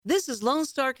This is Lone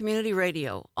Star Community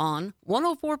Radio on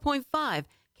 104.5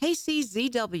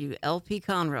 KCZW LP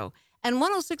Conroe and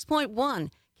 106.1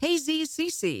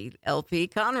 KZCC LP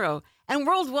Conroe and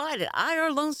worldwide at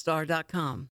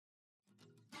irlonestar.com.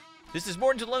 This is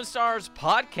Mornings with Lone Star's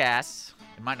podcast.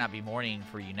 It might not be morning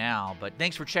for you now, but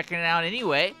thanks for checking it out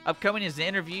anyway. Upcoming is the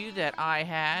interview that I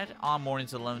had on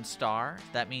Mornings with Lone Star.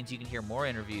 That means you can hear more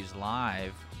interviews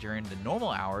live during the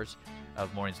normal hours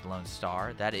of Mornings with Lone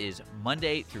Star. That is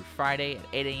Monday through Friday at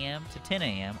 8 a.m. to 10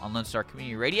 a.m. on Lone Star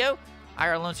Community Radio,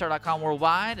 irlonestar.com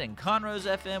worldwide, and Conroe's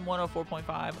FM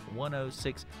 104.5,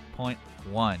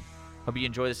 106.1. Hope you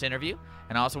enjoy this interview.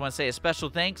 And I also want to say a special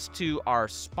thanks to our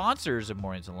sponsors of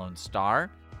Mornings with Lone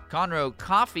Star. Conroe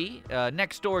Coffee,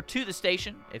 next door to the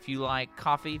station. If you like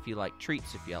coffee, if you like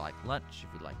treats, if you like lunch, if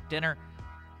you like dinner,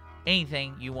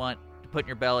 anything you want to put in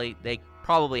your belly, they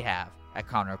probably have at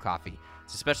Conroe Coffee.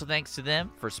 So special thanks to them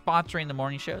for sponsoring the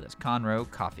morning show. That's Conroe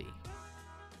Coffee.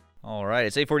 All right,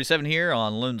 it's 8:47 here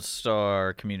on Lone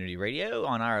Star Community Radio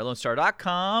on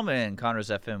irlonestar.com and Conroe's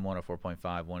FM 104.5,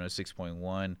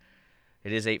 106.1.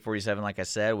 It is 8:47, like I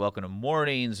said. Welcome to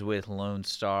Mornings with Lone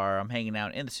Star. I'm hanging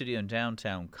out in the studio in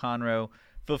downtown Conroe.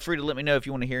 Feel free to let me know if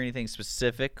you want to hear anything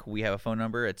specific. We have a phone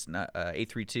number. It's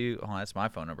 832. Oh, that's my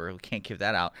phone number. We can't give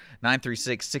that out.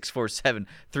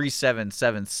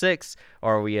 936-647-3776.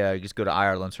 Or we just go to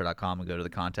irlonestar.com and go to the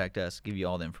contact us. Give you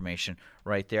all the information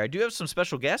right there. I do have some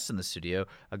special guests in the studio.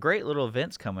 A great little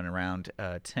event's coming around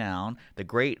town, the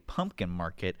Great Pumpkin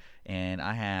Market. And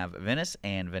I have Venice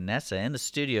and Vanessa in the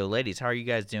studio. Ladies, how are you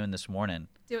guys doing this morning?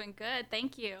 Doing good,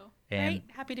 thank you. Great,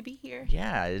 happy to be here.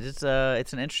 Yeah, it's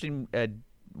an interesting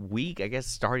week, I guess,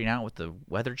 starting out with the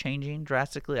weather changing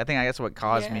drastically. I think that's what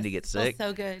caused me to get sick. Feels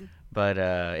so good. But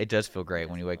it does feel great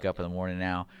when you wake up in the morning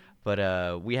now.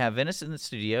 But we have Venice in the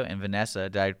studio and Vanessa.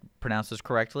 Did I pronounce this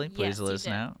correctly? Please let us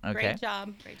know. Okay. Great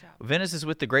job. Venice is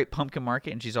with the Great Pumpkin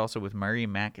Market, and she's also with Mary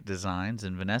Mac Designs.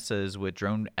 And Vanessa is with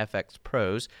Drone FX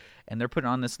Pros, and they're putting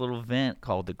on this little event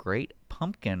called the Great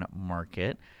Pumpkin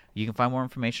Market. You can find more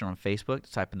information on Facebook.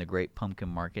 Just type in the Great Pumpkin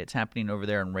Market. It's happening over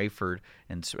there in Rayford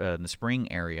in the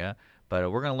spring area. But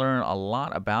we're going to learn a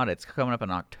lot about it. It's coming up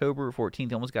on October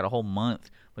 14th. Almost got a whole month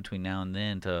between now and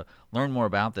then to learn more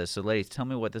about this. So, ladies, tell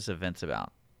me what this event's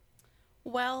about.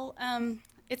 Well,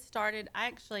 it started, I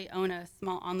actually own a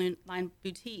small online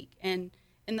boutique. And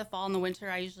in the fall and the winter,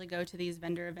 I usually go to these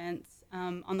vendor events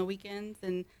on the weekends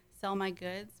and sell my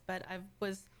goods. But I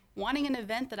was wanting an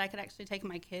event that I could actually take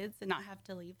my kids and not have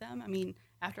to leave them. I mean,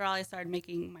 after all, I started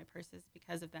making my purses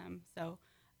because of them. So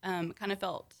it kind of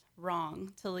felt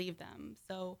wrong to leave them.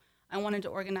 So I wanted to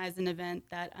organize an event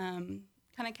that kind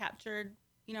of captured,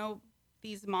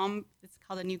 these it's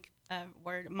called a new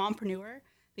word, mompreneur,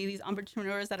 these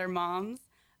entrepreneurs that are moms,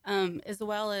 as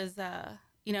well as,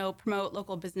 promote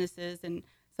local businesses and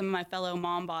some of my fellow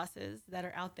mom bosses that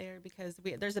are out there, because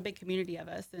there's a big community of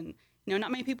us, and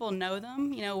not many people know them.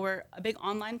 We're a big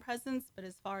online presence, but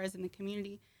as far as in the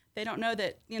community, they don't know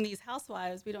that these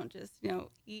housewives, we don't just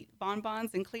eat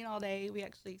bonbons and clean all day. We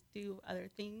actually do other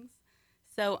things.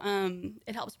 So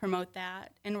it helps promote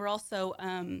that, and we're also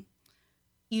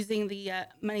using the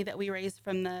money that we raise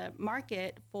from the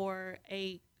market for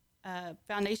a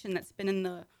foundation that's been in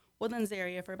the Woodlands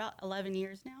area for about 11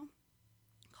 years now,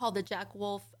 called the Jack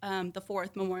Wolf the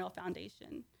Fourth Memorial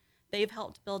Foundation. They've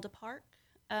helped build a park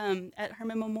at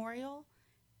Herman Memorial,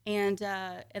 and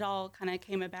it all kind of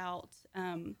came about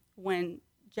when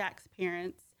Jack's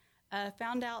parents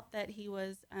found out that he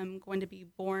was going to be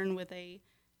born with a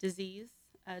disease,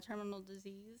 a terminal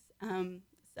disease.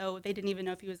 So they didn't even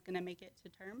know if he was going to make it to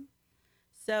term.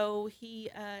 So he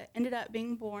ended up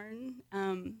being born.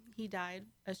 He died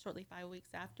shortly 5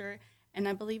 weeks after, and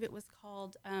I believe it was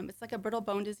called, it's like a brittle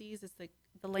bone disease. It's the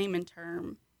layman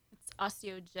term. It's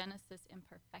osteogenesis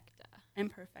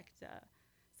imperfecta.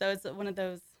 So it's one of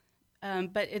those,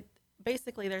 but it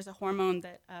basically there's a hormone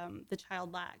that the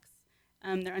child lacks.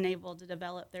 They're unable to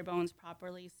develop their bones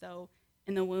properly. So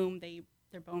in the womb,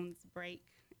 their bones break,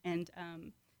 and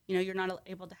you're not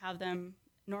able to have them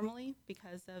normally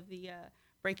because of the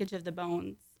breakage of the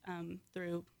bones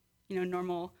through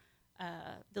normal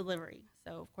delivery.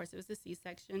 So of course it was a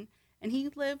C-section, and he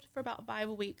lived for about 5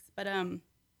 weeks. But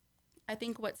I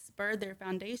think what spurred their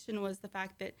foundation was the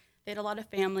fact that they had a lot of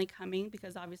family coming,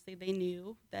 because obviously they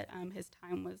knew that his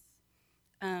time was,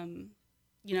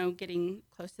 getting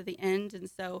close to the end. And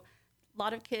so a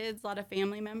lot of kids, a lot of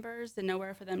family members, and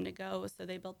nowhere for them to go. So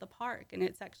they built the park, and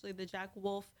it's actually the Jack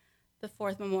Wolf, the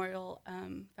Fourth Memorial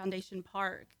Foundation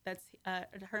Park. That's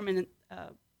at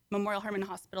Memorial Hermann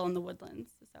Hospital in the Woodlands.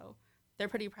 So they're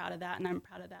pretty proud of that, and I'm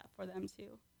proud of that for them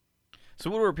too. So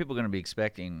what are people going to be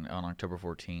expecting on October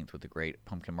 14th with the Great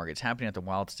Pumpkin Market? It's happening at the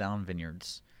Wildstone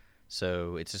Vineyards.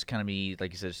 So it's just going to be,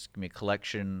 like you said, it's going to be a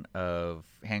collection of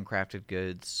handcrafted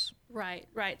goods. Right.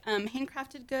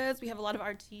 Handcrafted goods. We have a lot of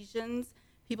artisans,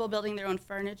 people building their own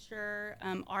furniture,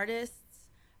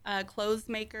 artists, clothes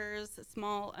makers,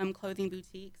 small clothing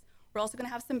boutiques. We're also going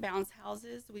to have some bounce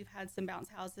houses. We've had some bounce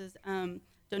houses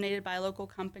donated by a local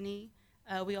company.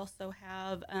 We also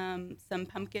have some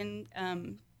pumpkin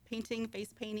painting,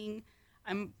 face painting.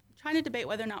 I'm trying to debate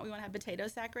whether or not we want to have potato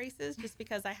sack races, just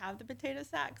because I have the potato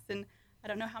sacks, and I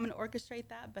don't know how I'm going to orchestrate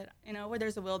that. But where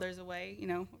there's a will, there's a way.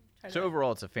 So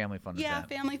overall, it's a family fun event. Yeah,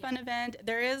 family fun event.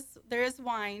 There is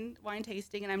wine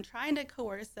tasting, and I'm trying to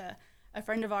coerce a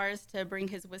friend of ours to bring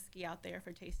his whiskey out there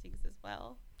for tastings as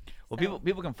well. Well,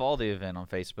 people can follow the event on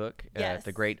Facebook Yes. at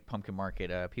the Great Pumpkin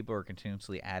Market. People are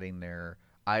continuously adding their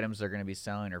items they're going to be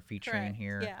selling or featuring Correct.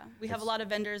 here. Yeah, we have a lot of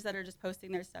vendors that are just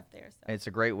posting their stuff there. So. It's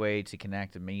a great way to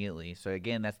connect immediately. So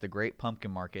again, that's the Great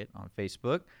Pumpkin Market on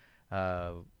Facebook.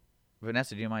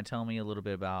 Vanessa, do you mind telling me a little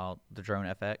bit about the Drone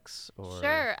FX?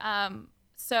 Sure.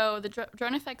 So the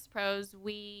Drone FX Pros,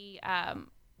 we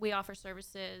offer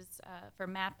services for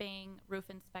mapping, roof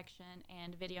inspection,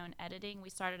 and video and editing. We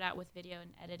started out with video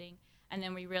and editing, and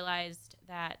then we realized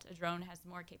that a drone has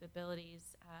more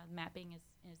capabilities. Mapping is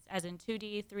as in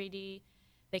 2D, 3D.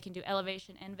 They can do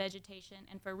elevation and vegetation.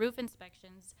 And for roof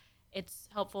inspections, it's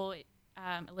helpful. It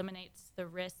eliminates the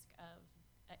risk of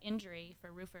injury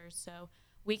for roofers. So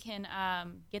we can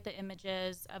get the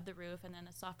images of the roof, and then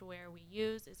the software we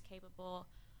use is capable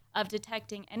of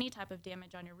detecting any type of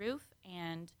damage on your roof,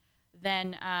 and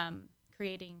then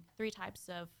creating 3 types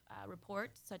of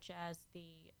reports, such as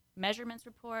the measurements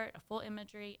report, a full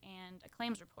imagery, and a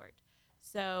claims report.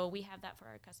 So we have that for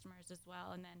our customers as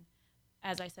well. And then,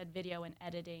 as I said, video and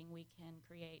editing, we can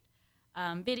create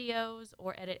videos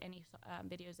or edit any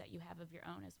videos that you have of your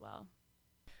own as well.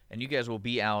 And you guys will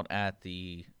be out at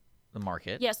the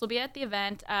market. Yes, we'll be at the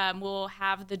event. We'll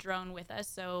have the drone with us,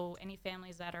 so any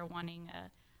families that are wanting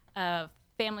a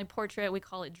family portrait, we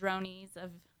call it dronies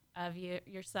of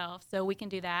yourself, so we can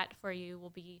do that for you. We'll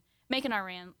be making our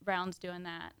rounds doing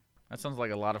that. That sounds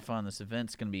like a lot of fun. This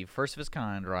event's going to be first of its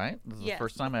kind, right? This is Yes, the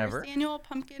first time ever. Annual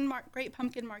Great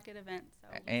Pumpkin Market event. So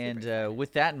And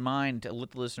with that in mind, to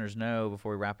let the listeners know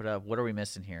before we wrap it up, what are we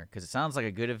missing here? Because it sounds like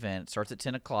a good event. It starts at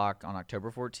 10 o'clock on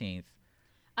October 14th.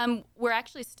 We're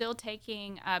actually still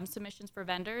taking submissions for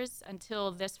vendors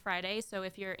until this Friday. So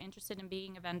if you're interested in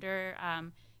being a vendor,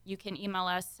 you can email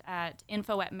us at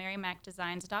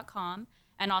info@marymacdesigns.com,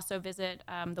 and also visit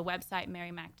the website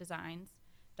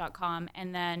marymacdesigns.com.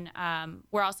 And then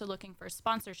we're also looking for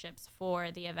sponsorships for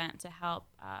the event to help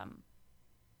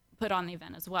put on the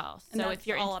event as well. And so that's if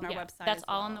you're all on our website. that's as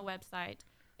all well. on the website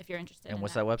if you're interested. And in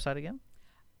what's that website again?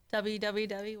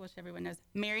 www, which everyone knows,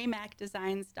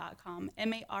 marymacdesigns.com,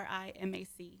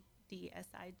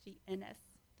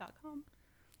 MARIMACDESIGNS.com.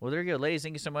 Well, there you go. Ladies,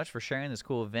 thank you so much for sharing this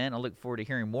cool event. I look forward to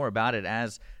hearing more about it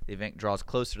as the event draws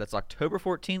closer. That's October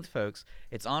 14th, folks.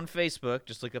 It's on Facebook.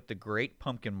 Just look up the Great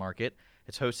Pumpkin Market.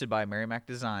 It's hosted by Mary Mac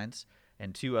Designs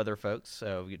and 2 other folks.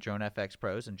 So we get Drone FX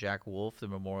Pros and Jack Wolf, the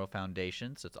Memorial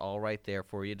Foundation. So it's all right there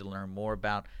for you to learn more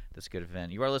about this good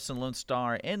event. You are listening to Lone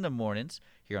Star in the mornings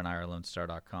here on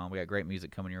irlonestar.com. We got great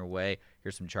music coming your way.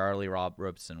 Here's some Charlie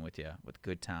Robertson with you with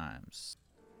Good Times.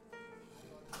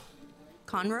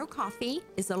 Conroe Coffee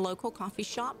is a local coffee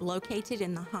shop located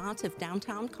in the heart of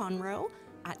downtown Conroe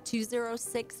at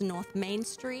 206 North Main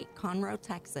Street, Conroe,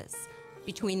 Texas.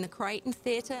 Between the Crichton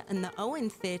Theater and the Owen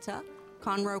Theater,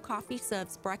 Conroe Coffee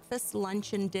serves breakfast,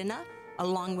 lunch, and dinner,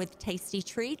 along with tasty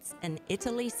treats and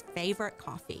Italy's favorite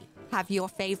coffee. Have your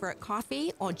favorite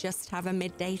coffee or just have a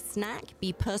midday snack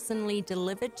be personally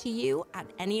delivered to you at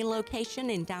any location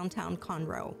in downtown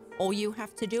Conroe. All you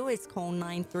have to do is call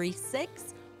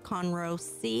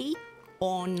 936-CONROE-C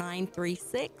or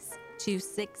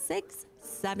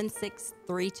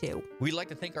 936-266-7632. We'd like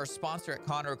to thank our sponsor at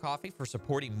Conroe Coffee for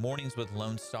supporting Mornings with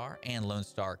Lone Star and Lone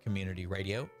Star Community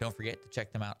Radio. Don't forget to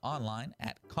check them out online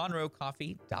at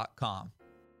conroecoffee.com.